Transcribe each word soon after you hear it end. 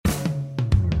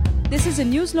This is a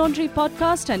News Laundry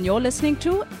podcast and you're listening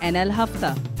to NL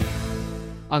Hafta.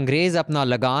 अंग्रेज अपना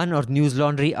लगान और न्यूज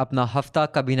लॉन्ड्री अपना हफ्ता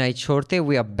कभी नहीं छोड़ते.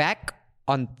 We are back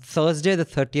on Thursday, the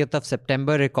 30th of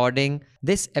September, recording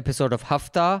this episode of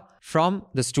Hafta from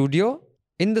the studio.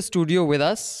 In the studio with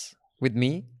us, with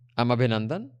me, I'm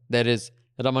Abhinandan. There is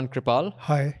Raman Kripal.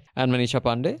 Hi. And Manisha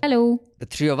Pandey. Hello. The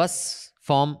three of us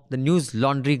form the News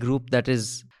Laundry group that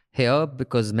is here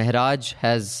because Mehraj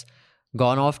has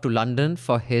gone off to London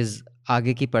for his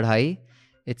आगे की पढ़ाई.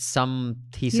 It's some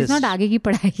thesis. It's not आगे की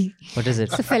पढ़ाई. What is it?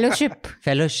 It's a fellowship.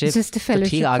 Fellowship. It's just a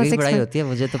fellowship. तो ठीक आगे की पढ़ाई होती है,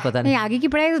 मुझे तो पता नहीं. नहीं, आगे की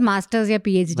पढ़ाई मास्टर्स या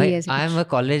PhD है. I am a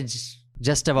college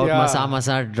just about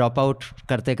masa drop out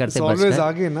करते करते It's always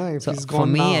आगे ना. If so he's for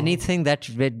gone me, now. anything that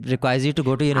requires you to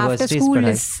go to university after school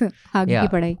is आगे की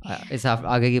पढ़ाई. It's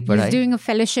आगे की पढ़ाई. He's doing a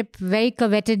fellowship, very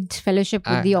coveted fellowship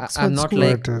with the Oxford I'm not School.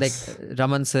 like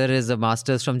Raman sir is a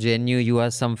master's from JNU. You are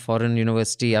some foreign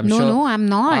university. I'm sure. No, I'm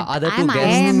not. Other two I'm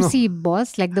guests. IIMC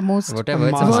boss, like the most Whatever.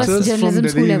 It's a worst Masters journalism from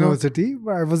school Delhi ever. University.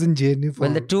 I was in JNU for...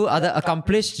 Well, the two other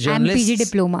accomplished I'm journalists PG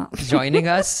diploma. joining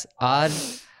us are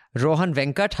Rohan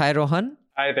Venkat. Hi, Rohan.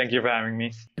 Hi, thank you for having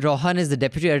me. Rohan is the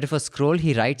deputy editor for Scroll.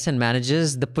 He writes and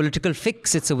manages The Political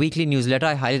Fix. It's a weekly newsletter.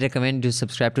 I highly recommend you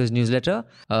subscribe to his newsletter.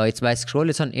 It's by Scroll.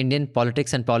 It's on Indian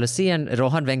politics and policy. And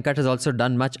Rohan Venkat has also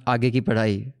done much Aage Ki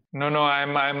Padhai. No, I'm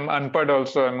unpad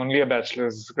also. I'm only a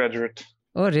bachelor's graduate.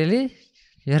 Oh, really?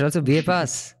 You're also BA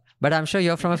pass. But I'm sure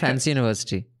you're from a fancy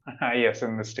university. Yes,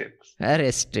 in the States.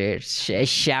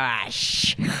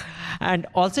 Shabash. And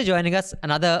also joining us,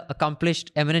 another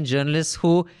accomplished, eminent journalist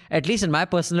who, at least in my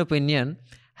personal opinion,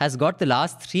 has got the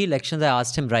last 3 elections I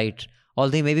asked him right.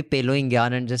 Although he may be payloing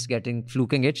Gyan and just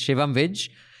fluking it. Shivam Vij,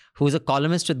 who's a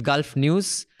columnist with Gulf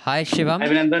News. Hi, Shivam. Hi,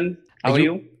 Abhinandan. How are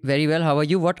you? Very well. How are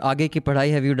you? What Aage Ki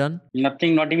Padhai have you done?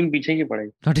 Nothing, not even पीछे की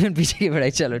पढ़ाई. Not even पीछे की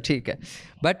पढ़ाई. Chalo, theek hai.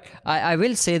 But I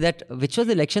will say that, which was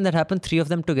the election that happened, 3 of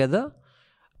them together?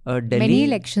 Delhi. Many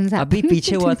elections happened. Abhi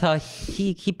पीछे हुआ था.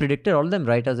 He predicted all of them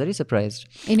right. I was very surprised.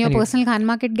 In your personal Khan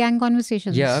Market gang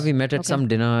conversations? Yeah, we met at some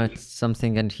dinner,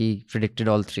 something, and he predicted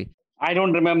all 3. I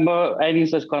don't remember any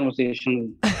such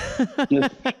conversation.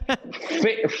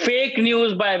 Fake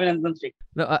news by Abhinandan Singh.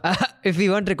 No, if we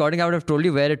weren't recording, I would have told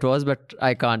you where it was, but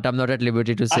I can't. I'm not at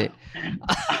liberty to say.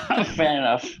 Fair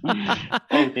enough.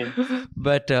 Okay.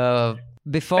 But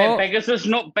before... Pegasus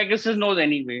knows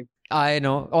anyway. I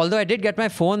know. Although I did get my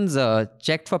phones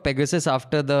checked for Pegasus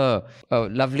after the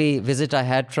lovely visit I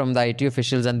had from the IT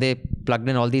officials, and they plugged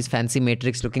in all these fancy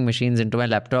Matrix-looking machines into my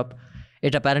laptop.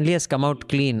 It apparently has come out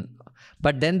clean.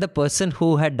 But then the person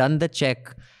who had done the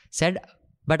check said,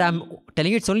 but I'm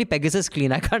telling you, it's only Pegasus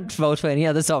clean. I can't vouch for any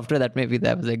other software that may be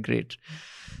there. I was like, great.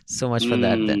 So much for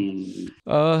that then.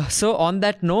 So on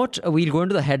that note, we'll go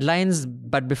into the headlines.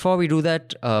 But before we do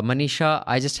that, Manisha,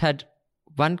 I just had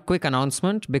one quick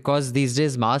announcement, because these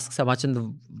days masks are much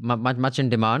in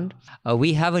demand.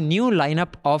 We have a new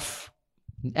lineup of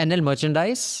NL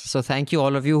merchandise. So thank you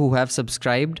all of you who have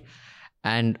subscribed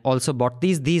and also bought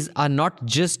these. These are not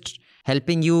just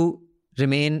helping you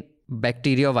remain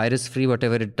bacteria or virus free,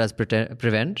 whatever it does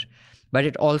prevent, but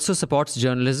it also supports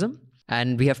journalism.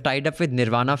 And we have tied up with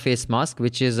Nirvana face mask,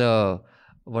 which is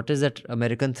what is that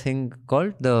American thing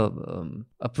called? The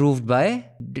approved by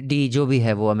D, जो भी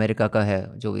है वो America का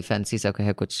है, जो भी fancy सा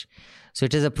है कुछ. So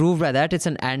it is approved by that. It's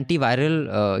an antiviral,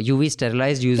 UV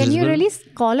sterilized, usable. Can you really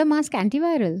call a mask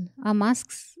antiviral? Our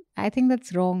masks, I think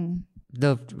that's wrong.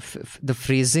 The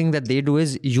phrasing that they do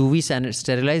is UV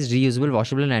sterilized, reusable,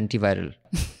 washable, and antiviral.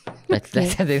 That's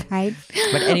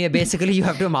but anyway, basically you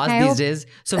have to mask these days.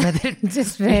 So whether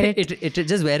just wear it.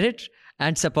 Just wear it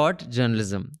and support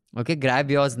journalism. Okay, grab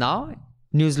yours now.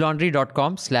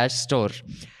 newslaundry.com/store.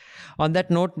 On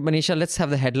that note, Manisha, let's have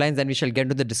the headlines, and we shall get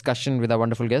to the discussion with our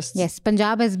wonderful guests. Yes,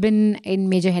 Punjab has been in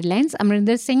major headlines.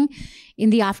 Amrinder Singh in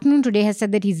the afternoon today has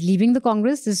said that he's leaving the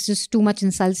Congress. This is just too much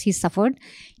insults he's suffered.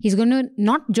 He's going to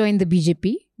not join the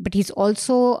BJP, but he's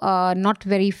also not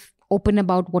very open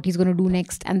about what he's going to do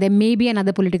next. And there may be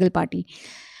another political party.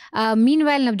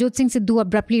 Meanwhile, Navjot Singh Sidhu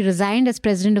abruptly resigned as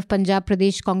president of Punjab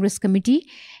Pradesh Congress Committee.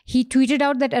 He tweeted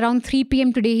out that around 3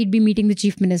 p.m. today, he'd be meeting the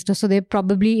chief minister. So they're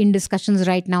probably in discussions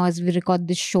right now as we record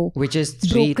this show. Which is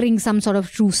brokering some sort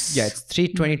of truce. Yeah, it's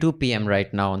 3:22 p.m.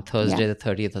 right now on Thursday, the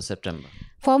 30th of September.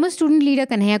 Former student leader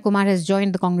Kanhaiya Kumar has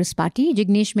joined the Congress party.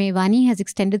 Jignesh Mevani has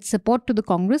extended support to the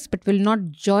Congress but will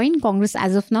not join Congress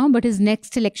as of now, but his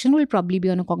next election will probably be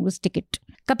on a Congress ticket.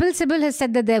 Kapil Sibal has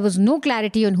said that there was no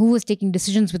clarity on who was taking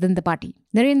decisions within the party.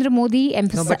 Narendra Modi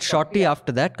emphasized... No, but shortly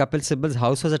after that, Kapil Sibal's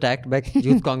house was attacked by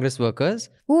Youth Congress workers.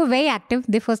 Who were very active.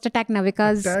 They first attacked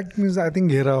Navika's... Attack means, I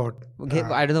think, घेरा out. Okay,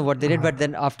 I don't know what they did, but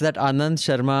then after that, Anand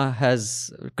Sharma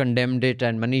has condemned it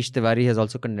and Manish Tiwari has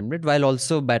also condemned it while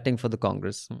also batting for the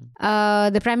Congress.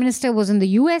 The Prime Minister was in the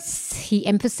US. He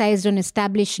emphasized on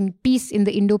establishing peace in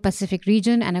the Indo-Pacific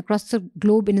region and across the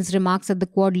globe in his remarks at the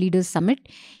Quad Leaders Summit.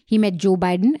 He met Joe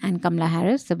Biden and Kamala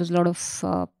Harris. There was a lot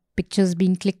of pictures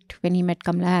being clicked when he met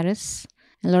Kamala Harris.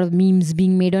 A lot of memes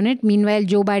being made on it. Meanwhile,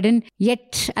 Joe Biden,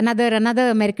 yet another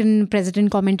American president,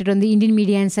 commented on the Indian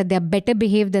media and said they are better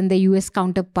behaved than their US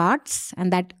counterparts,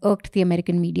 and that irked the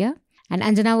American media. And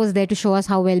Anjana was there to show us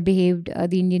how well behaved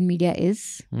the Indian media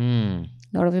is. A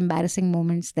lot of embarrassing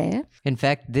moments there. In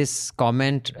fact, this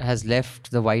comment has left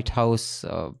the White House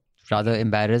rather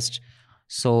embarrassed.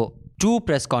 So 2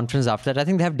 press conferences after that. I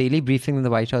think they have daily briefing in the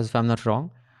White House, if I'm not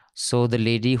wrong. So the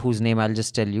lady whose name I'll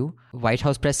just tell you, White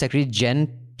House Press Secretary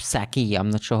Jen Psaki, I'm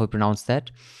not sure how to pronounce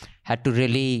that, had to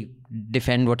really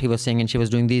defend what he was saying, and she was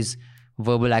doing these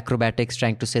verbal acrobatics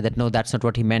trying to say that no, that's not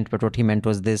what he meant, but what he meant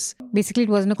was this. Basically, it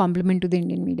wasn't a compliment to the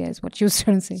Indian media is what she was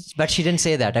trying to say. But she didn't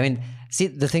say that. I mean, see,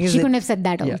 the thing is... She couldn't have said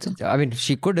that also. I mean,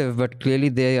 she could have, but clearly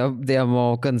they are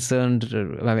more concerned.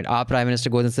 I mean, our Prime Minister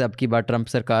goes and says, Abki baar Trump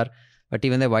Sarkar. But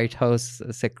even the White House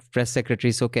press secretary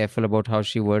is so careful about how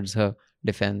she words her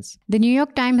defense. The New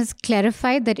York Times has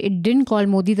clarified that it didn't call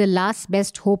Modi the last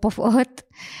best hope of Earth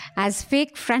as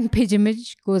fake front page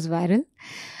image goes viral.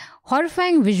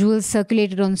 Horrifying visuals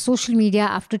circulated on social media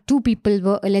after 2 people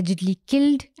were allegedly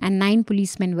killed and 9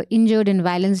 policemen were injured in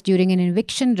violence during an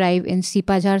eviction drive in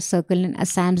Sipajhar Circle in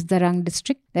Assam's Darang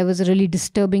district. There was a really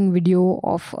disturbing video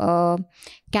of a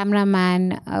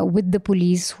cameraman with the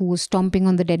police who was stomping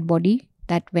on the dead body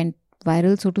that went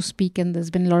viral, so to speak, and there's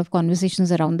been a lot of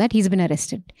conversations around that. He's been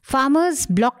arrested. Farmers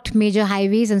blocked major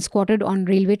highways and squatted on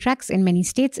railway tracks in many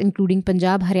states, including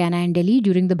Punjab, Haryana and Delhi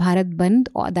during the Bharat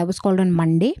Bandh that was called on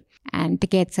Monday. And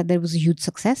Tikait said there was a huge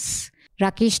success.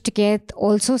 Rakesh Tikait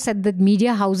also said that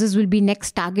media houses will be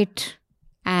next target.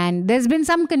 And there's been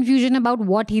some confusion about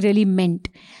what he really meant.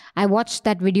 I watched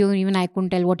that video and even I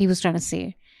couldn't tell what he was trying to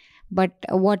say. But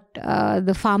what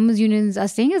the farmers' unions are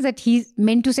saying is that he's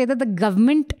meant to say that the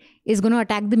government is going to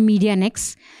attack the media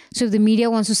next. So if the media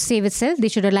wants to save itself, they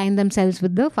should align themselves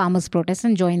with the farmers' protests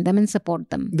and join them and support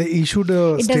them. They issued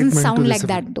a statement. It doesn't sound like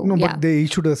that though. No, but they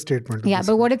issued a statement. Yeah,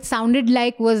 but what it sounded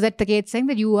like was that Tikait saying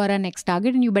that you are our next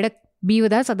target and you better be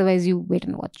with us, otherwise you wait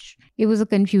and watch. It was a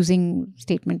confusing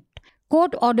statement.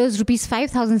 Court orders rupees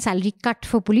 5,000 salary cut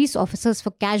for police officers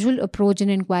for casual approach and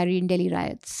inquiry in Delhi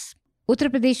riots. Uttar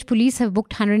Pradesh police have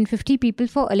booked 150 people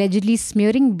for allegedly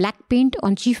smearing black paint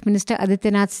on Chief Minister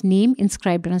Adityanath's name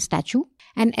inscribed on a statue.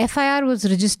 An FIR was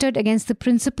registered against the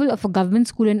principal of a government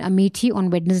school in Amethi on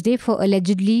Wednesday for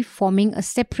allegedly forming a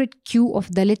separate queue of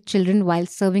Dalit children while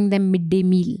serving them midday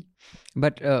meal.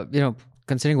 But,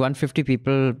 considering 150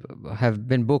 people have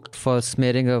been booked for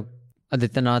smearing a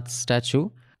Adityanath statue,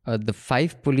 the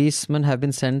 5 policemen have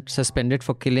been suspended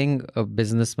for killing a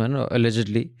businessman,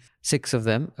 allegedly 6 of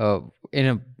them, in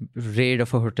a raid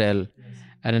of a hotel.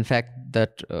 And in fact,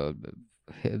 that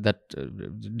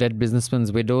dead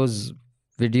businessman's widow's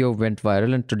video went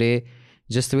viral. And today,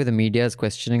 just the way the media is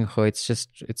questioning her,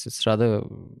 it's rather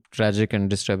tragic and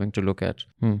disturbing to look at.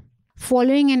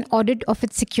 Following an audit of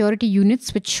its security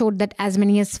units, which showed that as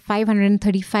many as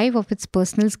 535 of its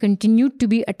personnel continued to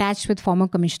be attached with former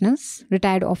commissioners,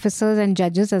 retired officers and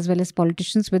judges as well as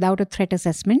politicians without a threat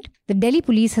assessment, the Delhi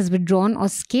police has withdrawn or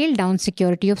scaled down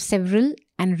security of several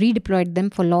and redeployed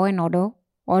them for law and order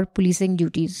or policing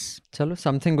duties. Chalo,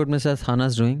 something good Mr. Thana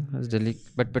is doing as Delhi.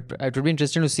 But it would be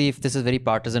interesting to see if this is very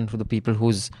partisan to the people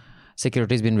whose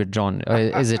security has been withdrawn.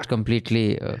 Is it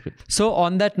completely... So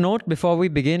on that note, before we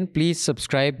begin, please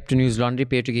subscribe to News Laundry,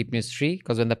 pay to keep news free,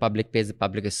 because when the public pays, the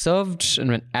public is served. And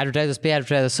when advertisers pay,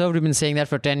 advertisers served. We've been saying that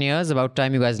for 10 years. About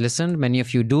time you guys listened. Many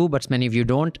of you do, but many of you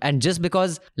don't. And just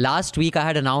because last week I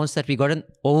had announced that we got an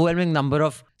overwhelming number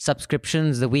of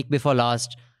subscriptions the week before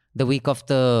last, the week of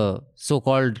the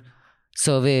so-called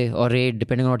survey or raid,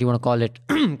 depending on what you want to call it,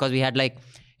 because we had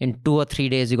in 2 or 3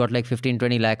 days, we got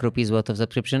 15-20 lakh rupees worth of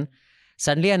subscription.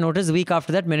 Suddenly, I noticed the week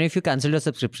after that, many of you cancelled your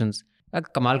subscriptions.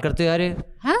 Kamal karte ho yaar.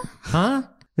 Huh?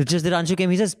 It's just that Anshu came,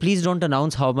 he says, please don't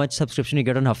announce how much subscription you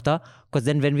get on Hafta, because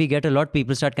then when we get a lot,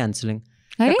 people start cancelling.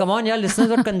 Come on, listeners,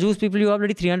 what conjuice people, you have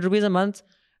already 300 rupees a month.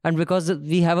 And because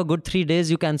we have a good 3 days,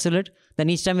 you cancel it.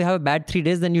 Then each time we have a bad 3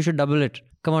 days, then you should double it.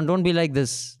 Come on, don't be like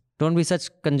this. Don't be such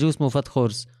conjuice mufat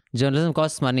khors. Journalism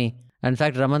costs money. In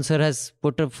fact, Raman sir has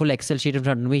put a full Excel sheet in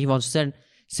front of me. He wants to send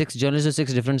 6 journalists to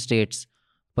 6 different states.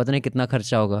 Pata nahi kitna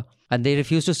kharcha hoga. And they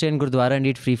refuse to stay in Gurdwara and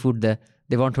eat free food there.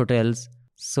 They want hotels.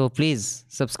 So please,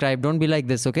 subscribe. Don't be like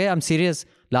this, okay? I'm serious.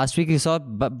 Last week you saw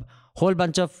a whole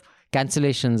bunch of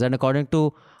cancellations. And according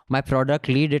to my product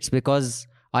lead, it's because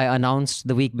I announced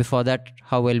the week before that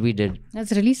how well we did.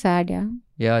 That's really sad, yeah.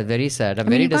 Yeah, very sad. I'm I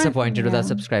mean, very you can't- disappointed with our yeah.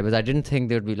 subscribers. I didn't think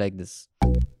they would be like this.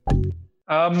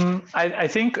 I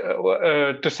think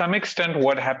to some extent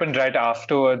what happened right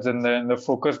afterwards and the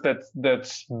focus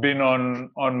that's been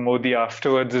on Modi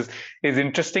afterwards is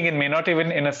interesting. It may not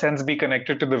even in a sense be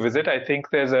connected to the visit. I think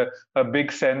there's a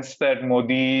big sense that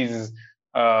Modi's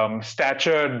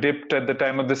stature dipped at the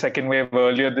time of the second wave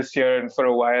earlier this year, and for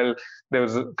a while there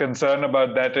was concern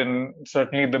about that, and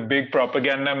certainly the big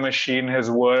propaganda machine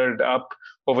has whirled up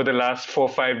over the last 4 or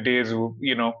 5 days,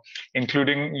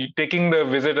 including taking the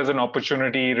visit as an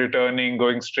opportunity, returning,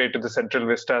 going straight to the Central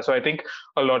Vista. So I think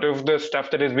a lot of the stuff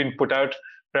that has been put out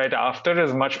right after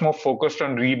is much more focused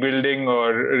on rebuilding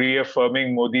or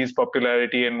reaffirming Modi's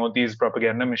popularity and Modi's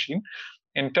propaganda machine.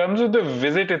 In terms of the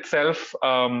visit itself,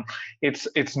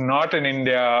 it's not an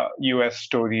India-US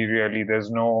story really. There's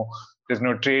no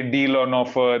trade deal on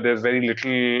offer. There's very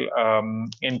little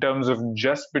in terms of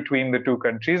just between the two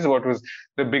countries. What was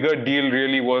the bigger deal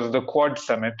really was the Quad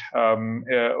Summit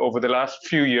over the last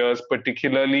few years,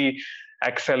 particularly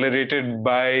accelerated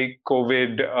by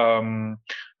COVID.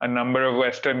 A number of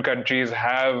Western countries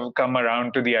have come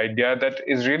around to the idea that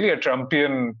is really a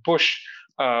Trumpian push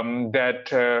that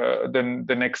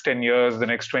the next 10 years, the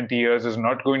next 20 years is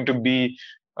not going to be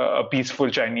a peaceful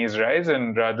Chinese rise,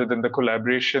 and rather than the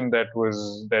collaboration that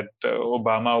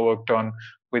Obama worked on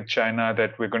with China,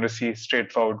 that we're going to see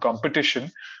straightforward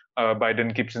competition.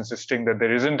 Biden keeps insisting that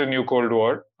there isn't a new Cold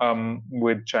War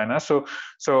with China. So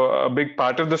a big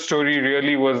part of the story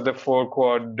really was the 4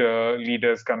 Quad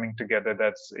leaders coming together.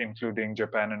 That's including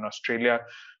Japan and Australia.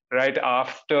 Right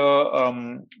after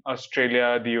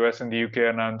Australia, the US and the UK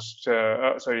announced,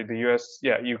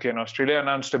 UK and Australia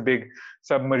announced a big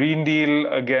submarine deal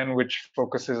again, which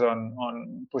focuses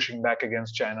on pushing back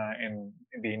against China in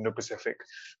the Indo-Pacific.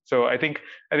 So I think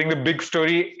the big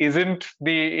story isn't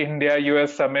the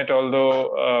India-US summit,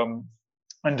 although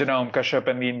Anjana Kashyap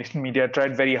and the Indian media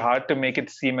tried very hard to make it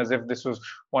seem as if this was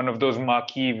one of those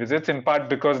marquee visits, in part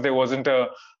because there wasn't a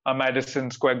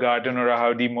Madison Square Garden or a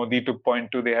Howdy Modi to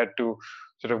point to. They had to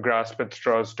sort of grasp at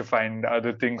straws to find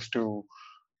other things to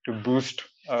boost.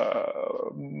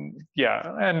 And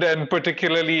then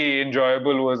particularly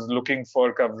enjoyable was looking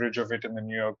for coverage of it in the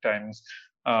New York Times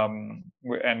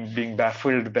and being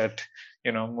baffled that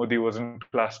Modi wasn't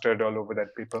plastered all over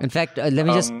that paper. In fact, let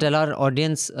me just tell our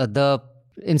audience the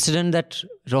incident that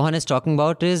Rohan is talking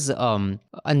about is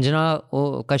Anjana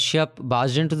Kashyap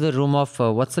barged into the room of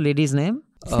what's the lady's name?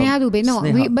 Sneha Dubey. No,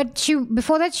 Sneha.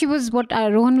 Before that she was what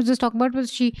Rohan was just talking about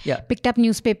was she picked up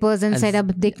newspapers and said,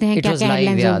 "Ab dekhte hain it kya was kya live,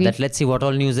 headlines yeah. hogi." That let's see what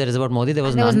all news there is about Modi. There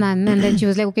was There was none, and then she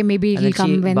was like, "Okay, maybe and he'll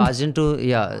come she when." barged into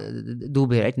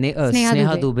Dubey, right?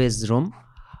 Sneha Dubey's room.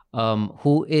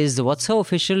 Who is what's her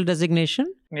official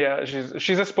designation? Yeah,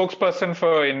 she's a spokesperson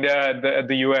for India at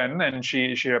the UN, and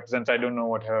she represents. I don't know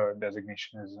what her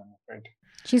designation is, I'm afraid.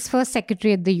 She's first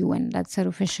secretary at the UN. That's her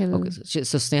official. Okay,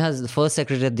 so Sneha is the first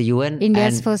secretary at the UN.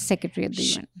 India's and first secretary at the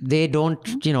UN. They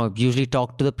don't, usually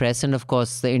talk to the press, and of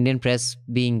course, the Indian press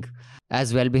being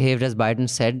as well behaved as Biden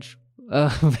said,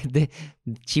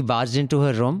 she barged into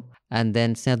her room. And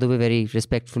then Sneha Dubey very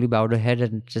respectfully bowed her head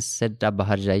and just said, "Ab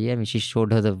bahar jaiye." I mean, she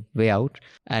showed her the way out.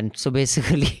 And so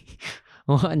basically,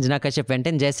 Anjana Kashyap went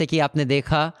in, jaise ki aapne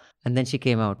dekha, and then she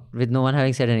came out with no one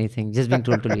having said anything, just being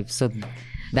told to leave. So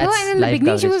that's and in the live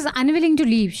beginning she coverage. was unwilling to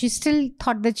leave. She still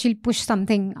thought that she'll push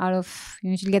something out of,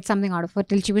 she'll get something out of her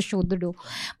till she was showed the door.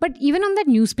 But even on that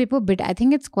newspaper bit, I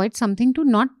think it's quite something to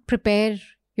not prepare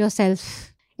yourself.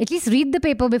 At least read the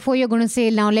paper before you're going to say,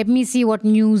 now let me see what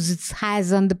news it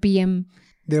has on the PM.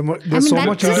 There's so that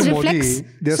much just into reflects Modi.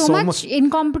 There's so much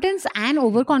incompetence and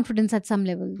overconfidence at some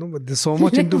level. No, but there's so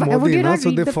much into Why would Modi, you no? not So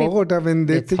read they the paper? forgot. I mean,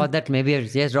 they think thought that maybe,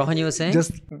 yes, Rohan, you were saying?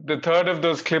 just The third of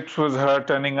those clips was her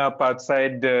turning up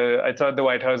outside, I thought the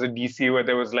White House at DC, where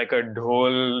there was like a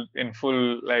dhol in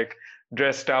full, like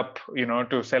dressed up,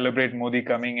 to celebrate Modi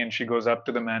coming. And she goes up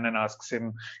to the man and asks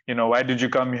him, why did you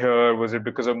come here? Was it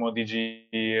because of Modi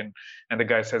ji? And the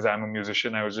guy says, I'm a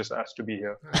musician. I was just asked to be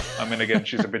here. I mean, again,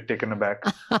 she's a bit taken aback.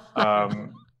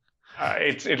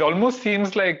 It almost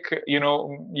seems like,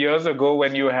 years ago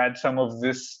when you had some of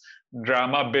this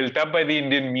drama built up by the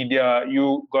Indian media,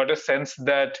 you got a sense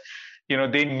that,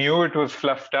 they knew it was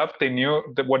fluffed up. They knew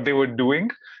what they were doing.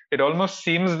 It almost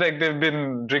seems like they've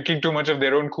been drinking too much of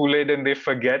their own Kool-Aid and they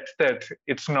forget that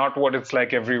it's not what it's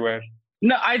like everywhere.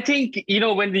 No, I think,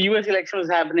 when the US election was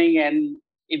happening and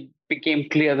it became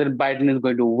clear that Biden is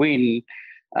going to win,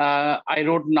 I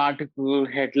wrote an article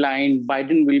headline,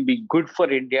 Biden will be good for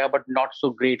India, but not so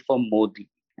great for Modi.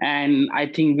 And I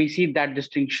think we see that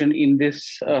distinction in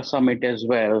this summit as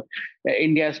well.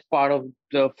 India is part of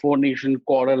the four-nation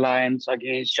Quad alliance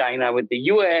against China with the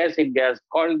US. India is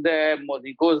called there.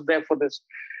 Modi goes there for this,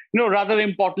 rather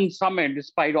important summit,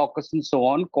 despite AUKUS and so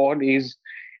on. Quad is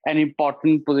an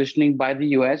important positioning by the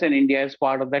US, and India is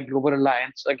part of that global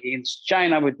alliance against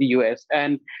China with the US.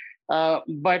 And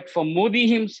but for Modi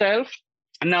himself,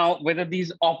 now whether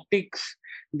these optics,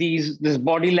 this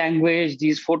body language,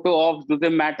 these photo ops, do they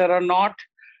matter or not?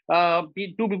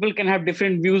 Two people can have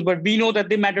different views, but we know that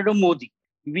they matter to Modi.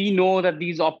 We know that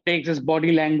these optics, this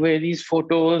body language, these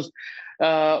photos,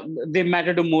 they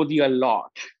matter to Modi a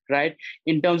lot, right?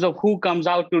 In terms of who comes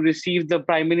out to receive the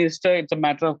prime minister, it's a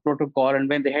matter of protocol. And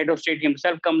when the head of state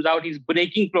himself comes out, he's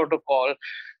breaking protocol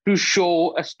to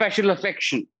show a special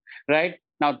affection, right?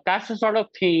 Now, that's the sort of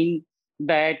thing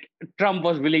that Trump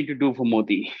was willing to do for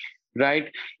Modi,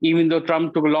 right? Even though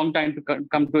Trump took a long time to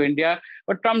come to India,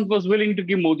 but Trump was willing to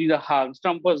give Modi the hugs.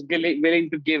 Trump was willing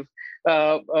to give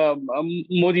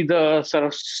Modi the sort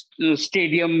of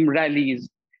stadium rallies,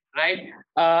 right?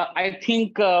 I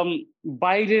think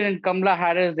Biden and Kamala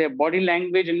Harris, their body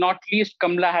language, and not least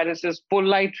Kamala Harris's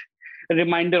polite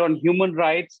reminder on human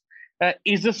rights,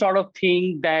 is the sort of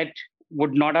thing that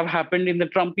would not have happened in the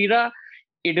Trump era.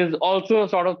 It is also a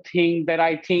sort of thing that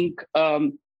I think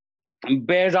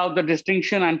bears out the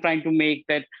distinction I'm trying to make,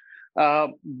 that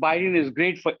Biden is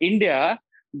great for India,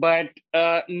 but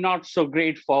not so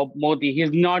great for Modi.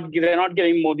 They're not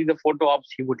giving Modi the photo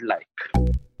ops he would like.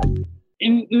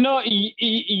 I'm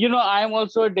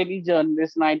also a Delhi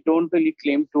journalist, and I don't really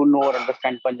claim to know or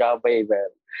understand Punjab very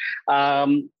well.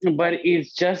 But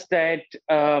it's just that,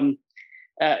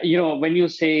 when you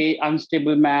say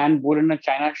unstable man, born in a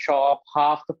China shop,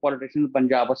 half the politicians in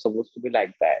Punjab are supposed to be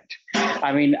like that.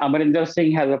 I mean, Amarinder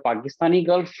Singh has a Pakistani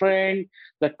girlfriend.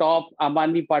 The top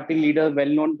Aam Party leader, well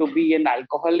known to be an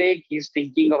alcoholic. He's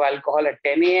thinking of alcohol at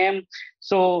 10 a.m.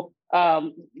 So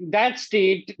that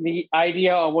state, the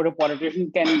idea of what a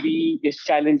politician can be is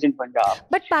challenged in Punjab.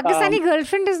 But Pakistani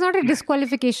girlfriend is not a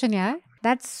disqualification, yeah?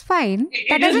 That's fine.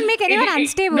 That doesn't make anyone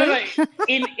unstable. No.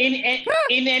 In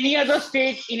any other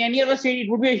state, it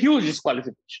would be a huge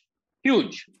disqualification.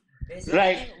 Huge. Basically,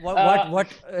 right. What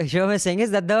Shivam is saying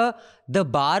is that the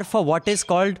bar for what is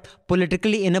called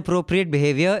politically inappropriate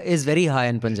behavior is very high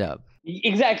in Punjab.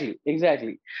 Exactly.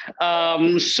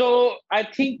 So I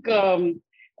think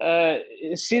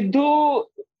Sidhu,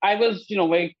 I was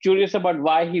very curious about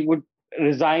why he would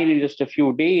resign in just a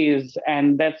few days,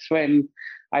 and that's when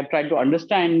I tried to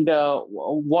understand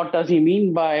what does he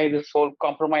mean by this whole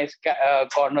compromise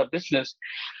corner business.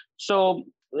 So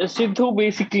Sidhu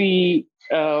basically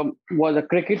was a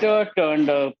cricketer, turned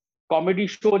a comedy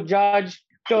show judge,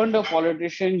 turned a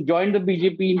politician, joined the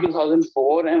BJP in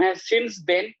 2004, and has since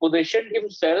then positioned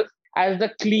himself as the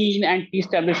clean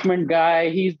anti-establishment guy.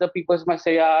 He's the people's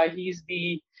messiah. He's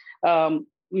the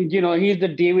he's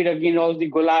the David against all the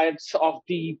Goliaths of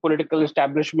the political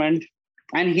establishment.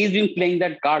 And he's been playing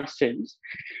that card since,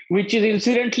 which is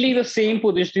incidentally the same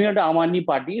positioning that the Aam Aadmi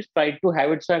Party has tried to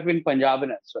have itself in Punjab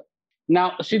and elsewhere.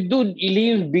 Now, Sidhu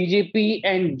leaves BJP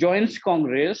and joins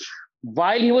Congress.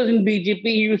 While he was in BJP,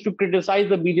 he used to criticize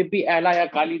the BJP ally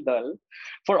Akali Dal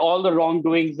for all the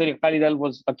wrongdoings that Akali Dal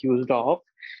was accused of.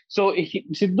 So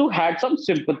Sidhu had some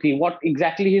sympathy. What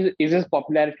exactly is his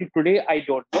popularity today, I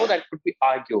don't know. That could be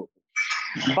argued.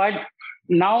 But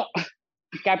now,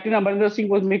 Captain Amarinder Singh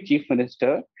was made chief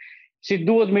minister.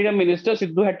 Sidhu was made a minister.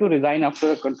 Sidhu had to resign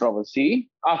after a controversy.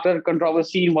 After a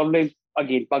controversy involving,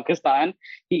 again, Pakistan,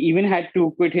 he even had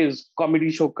to quit his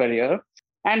comedy show career.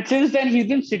 And since then, he's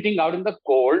been sitting out in the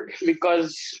cold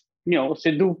because,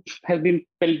 Sidhu has been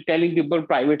telling people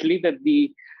privately that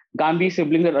the Gandhi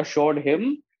siblings had assured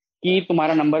him कि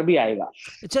तुम्हारा number भी आएगा.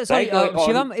 Sorry,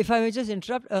 Shivam, if I may just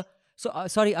interrupt.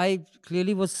 Sorry, I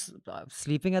clearly was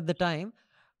sleeping at the time.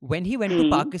 When he went to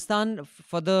Pakistan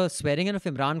for the swearing in of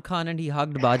Imran Khan and he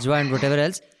hugged Bajwa and whatever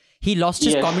else, he lost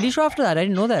his comedy show after that. I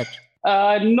didn't know that.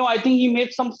 No, I think he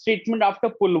made some statement after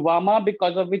Pulwama,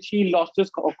 because of which he lost his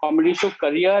comedy show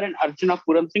career, and Archana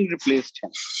Puram Singh replaced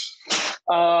him.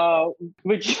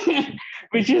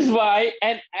 Which is why,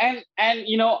 and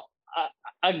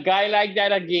a guy like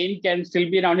that again can still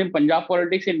be around in Punjab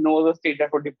politics in no other state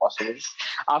that would be possible.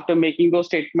 After making those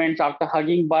statements, after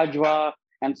hugging Bajwa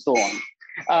and so on.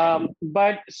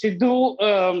 But Sidhu,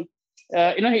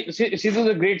 Sidhu is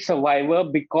a great survivor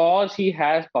because he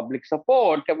has public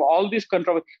support. All these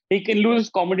controversy, he can lose his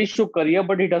comedy show career,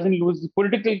 but he doesn't lose his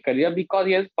political career because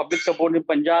he has public support in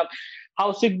Punjab. how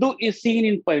Sidhu is seen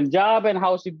in Punjab and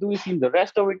how Sidhu is seen in the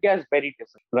rest of India is very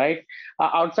different, right?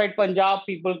 Outside Punjab,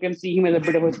 people can see him as a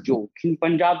bit of a joke. In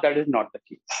Punjab, that is not the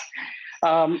case.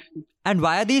 And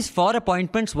why are these 4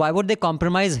 appointments? Why would they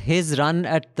compromise his run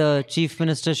at the chief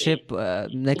ministership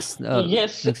next?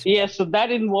 Yes. So that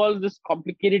involves this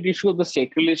complicated issue of the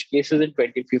sacrilege cases in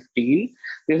 2015.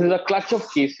 This is a clutch of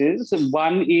cases.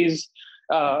 One is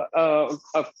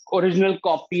original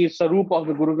copy, Sarup of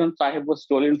the Guru Granth Sahib was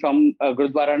stolen from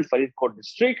Gurudwara in Faridkot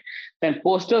district. Then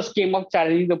posters came up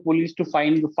challenging the police to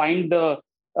find the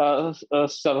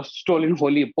stolen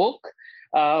holy book.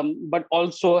 But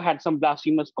also had some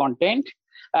blasphemous content.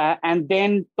 And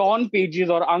then torn pages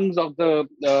or angs of the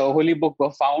holy book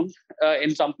were found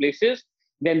in some places.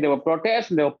 Then there were protests,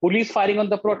 there were police firing on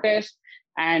the protests.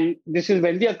 And this is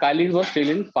when the Akalis were still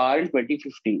in power in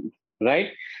 2015, right?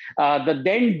 The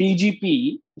then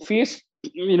DGP faced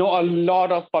a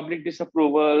lot of public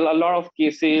disapproval, a lot of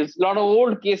cases, a lot of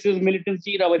old cases,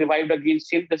 militancy were revived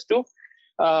against him just to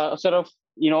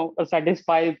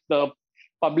satisfy the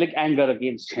public anger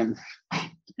against him.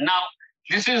 Now,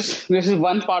 this is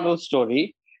one part of the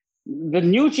story. The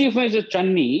new Chief Minister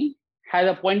Channi has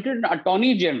appointed an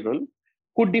Attorney General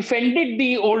who defended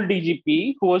the old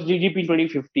DGP, who was DGP in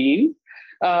 2015,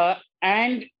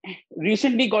 and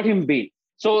recently got him bail.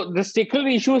 So the secular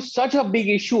issue is such a big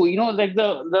issue. Like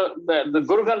the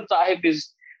Guru Granth Sahib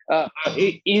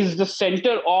is the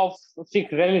center of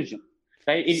Sikh religion.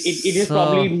 Right? It is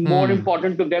probably more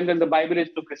important to them than the Bible is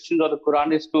to Christians or the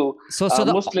Quran is to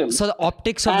Muslims. So the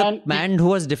optics of the man who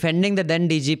was defending the then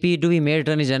DGP to be made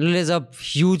Attorney General is a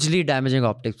hugely damaging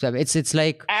optics. It's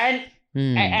like and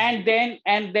then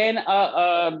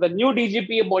the new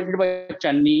DGP appointed by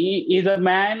Channi is a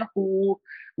man who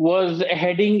was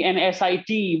heading an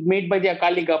SIT made by the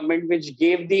Akali government, which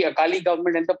gave the Akali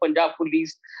government and the Punjab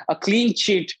police a clean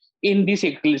sheet in these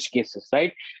sacrilege cases,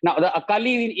 right? Now, the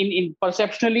Akali, in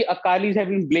perceptionally, Akalis have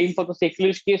been blamed for the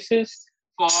sacrilege cases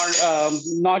for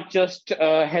not just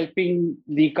helping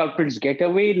the culprits get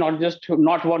away, not just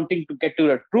not wanting to get to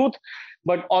the truth,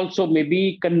 but also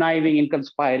maybe conniving and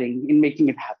conspiring in making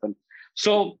it happen.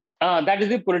 So that is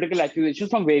the political accusation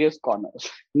from various corners.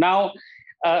 Now,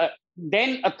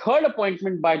 then a third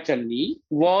appointment by Channi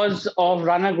was of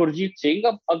Rana Gurjeet Singh,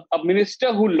 a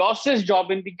minister who lost his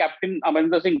job in the Captain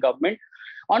Amarinder Singh government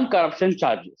on corruption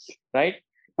charges, right?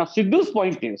 Now, Sidhu's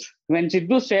point is, when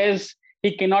Sidhu says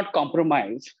he cannot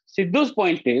compromise, Sidhu's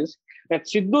point is that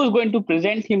Sidhu is going to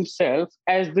present himself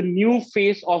as the new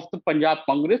face of the Punjab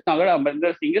Congress now that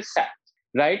Amarinder Singh is sacked,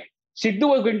 right? Sidhu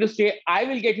was going to say, I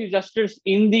will get you justice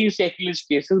in these sacrilege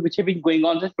cases, which have been going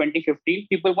on since 2015.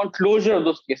 People want closure of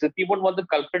those cases. People want the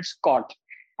culprits caught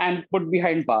and put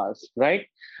behind bars, right?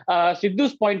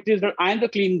 Sidhu's point is that I am the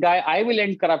clean guy. I will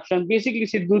end corruption. Basically,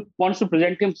 Sidhu wants to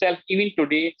present himself even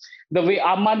today the way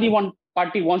Aam Aadmi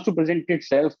Party wants to present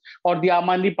itself, or the Aam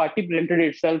Aadmi Party presented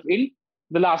itself in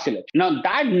the last election. Now,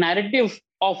 that narrative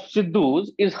of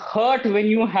Sidhu's is hurt when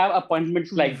you have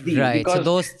appointments like these. Right. Because, so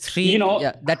those three,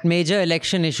 that major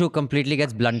election issue completely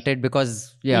gets blunted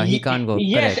because, he can't go.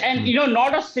 Yes, Correct. and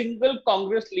not a single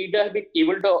Congress leader has been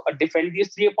able to defend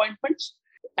these 3 appointments.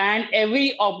 And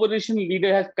every opposition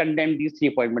leader has condemned these 3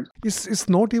 appointments. It's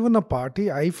not even a party.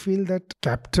 I feel that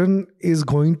Captain is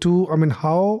going to,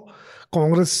 how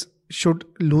Congress should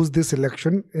lose this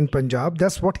election in Punjab.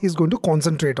 That's what he's going to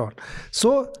concentrate on.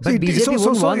 So,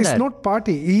 it's not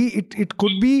party. It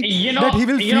could be that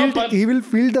he will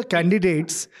field the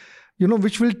candidates,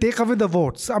 which will take away the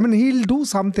votes. He'll do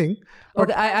something.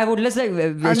 Okay, I would let's like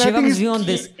Shivan's view on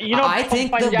this. I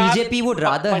think the BJP would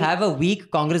rather have a weak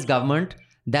Congress government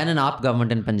than an AAP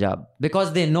government in Punjab,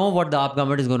 because they know what the AAP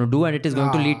government is going to do, and it is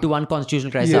going to lead to one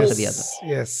constitutional crisis after the other.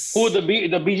 Yes. Who, the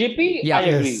BJP? Yeah. I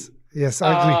agree. Yes,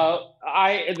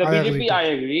 I agree. The BJP, I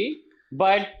agree.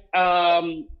 But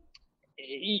and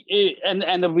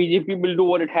the BJP will do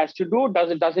what it has to do.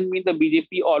 Doesn't mean the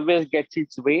BJP always gets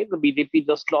its way. The BJP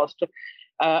just lost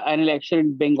an election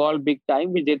in Bengal big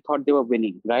time, which they thought they were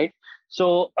winning, right?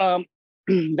 So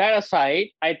that aside,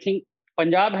 I think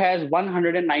Punjab has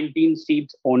 119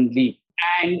 seats only.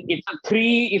 And it's a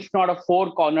 3, if not a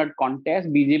 4-cornered contest.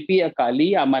 BJP,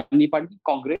 Akali, Aam Aadmi Party,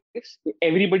 Congress.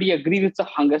 Everybody agrees it's a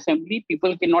hung assembly.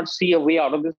 People cannot see a way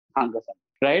out of this hung assembly,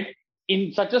 right?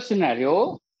 In such a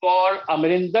scenario, for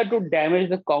Amarinder to damage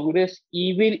the Congress,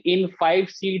 even in 5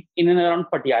 seats in and around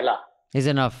Patiala, is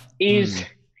enough. Is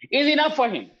enough for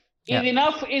him. Is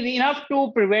enough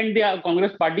to prevent the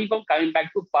Congress party from coming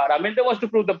back to power. Amarinder wants to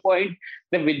prove the point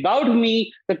that without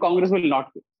me, the Congress will not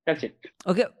win. That's it.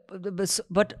 Okay,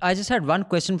 but I just had one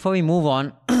question before we move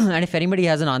on. And if anybody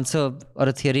has an answer or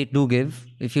a theory, do give.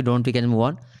 If you don't, we can move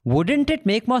on. Wouldn't it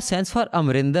make more sense for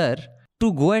Amrinder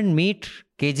to go and meet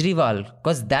Kejriwal?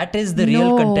 Because that is the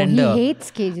real contender. He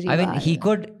hates Kejriwal. I mean, he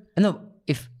could... No,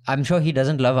 if I'm sure he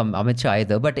doesn't love Amit Shah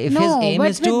either. But if No, his aim but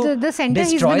is with to the centre,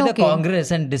 he's destroy been the okay. Congress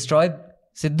and destroy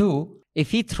Sidhu, if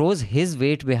he throws his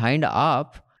weight behind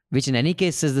AAP, which in any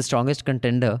case is the strongest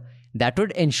contender, that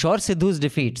would ensure Sidhu's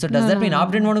defeat. So does that mean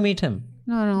AAP didn't want to meet him?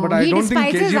 No. But I He don't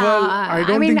think despises, Kejriwal. I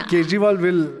don't think Kejriwal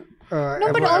will.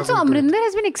 No, but also Amrinder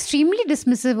has been extremely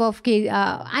dismissive of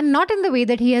and not in the way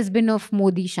that he has been of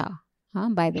Modi Shah.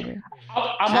 By the way,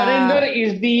 Amarinder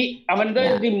is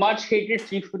the much hated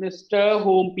chief minister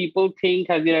whom people think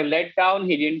has been a letdown.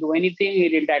 He didn't do anything. He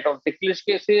didn't act on ticklish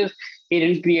cases. He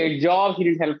didn't create jobs. He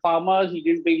didn't help farmers. He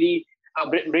didn't really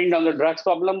bring down the drugs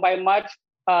problem by much.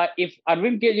 If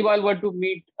Arvind Kejriwal were to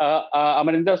meet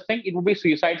Amarinder's thing, it would be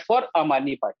suicide for Aam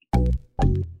Aadmi Party.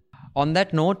 On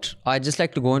that note, I'd just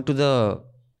like to go into the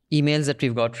emails that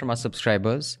we've got from our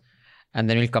subscribers, and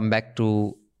then we'll come back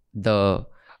to the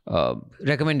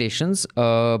recommendations.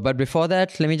 But before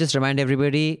that, let me just remind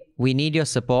everybody, we need your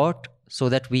support so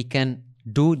that we can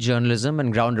do journalism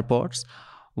and ground reports.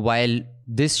 While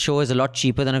this show is a lot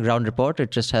cheaper than a ground report,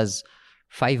 it just has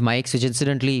 5 mics, which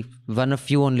incidentally, one of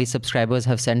you only subscribers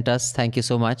have sent us. Thank you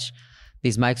so much.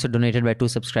 These mics were donated by 2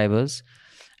 subscribers.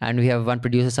 And we have one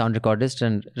producer, sound recordist,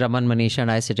 and Raman, Manisha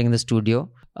and I sitting in the studio.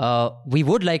 We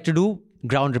would like to do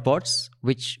ground reports,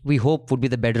 which we hope would be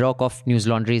the bedrock of News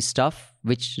Laundry's stuff,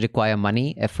 which require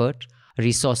money, effort,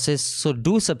 resources. So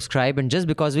do subscribe. And just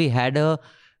because we had a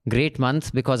great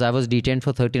month, because I was detained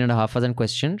for 13 and a half hours and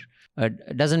questioned,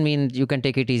 doesn't mean you can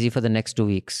take it easy for the next 2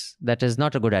 weeks. That is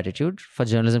not a good attitude for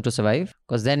journalism to survive.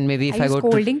 Because then maybe if Are I you go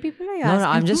scolding to... people? No,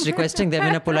 I'm just requesting them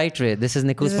in a polite way. This is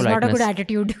Niku's This is politeness. not a good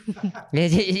attitude.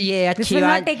 Yeah, This will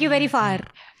not take you very far.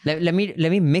 let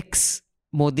me mix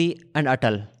Modi and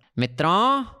Atal.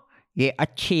 Mitron, ye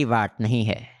achhi baat nahi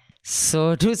hai.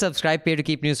 So do subscribe, pay to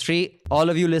keep news free. All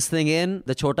of you listening in,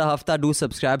 the Chota Hafta, do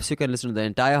subscribe so you can listen to the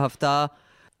entire Hafta.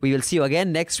 We will see you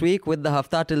again next week with the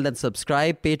Hafta. Till then,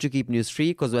 subscribe, pay to keep news free,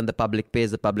 because when the public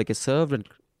pays, the public is served. When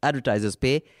advertisers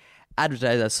pay,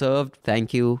 advertisers are served.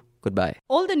 Thank you. Goodbye.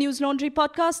 All the News Laundry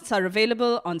podcasts are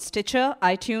available on Stitcher,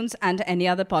 iTunes, and any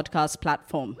other podcast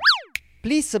platform.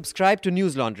 Please subscribe to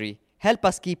News Laundry. Help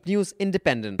us keep news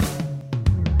independent.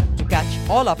 To catch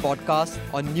all our podcasts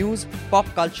on news, pop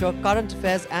culture, current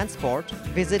affairs and sport,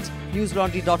 visit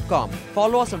newslaundry.com.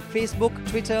 Follow us on Facebook,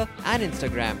 Twitter and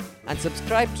Instagram, and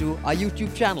subscribe to our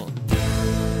YouTube channel.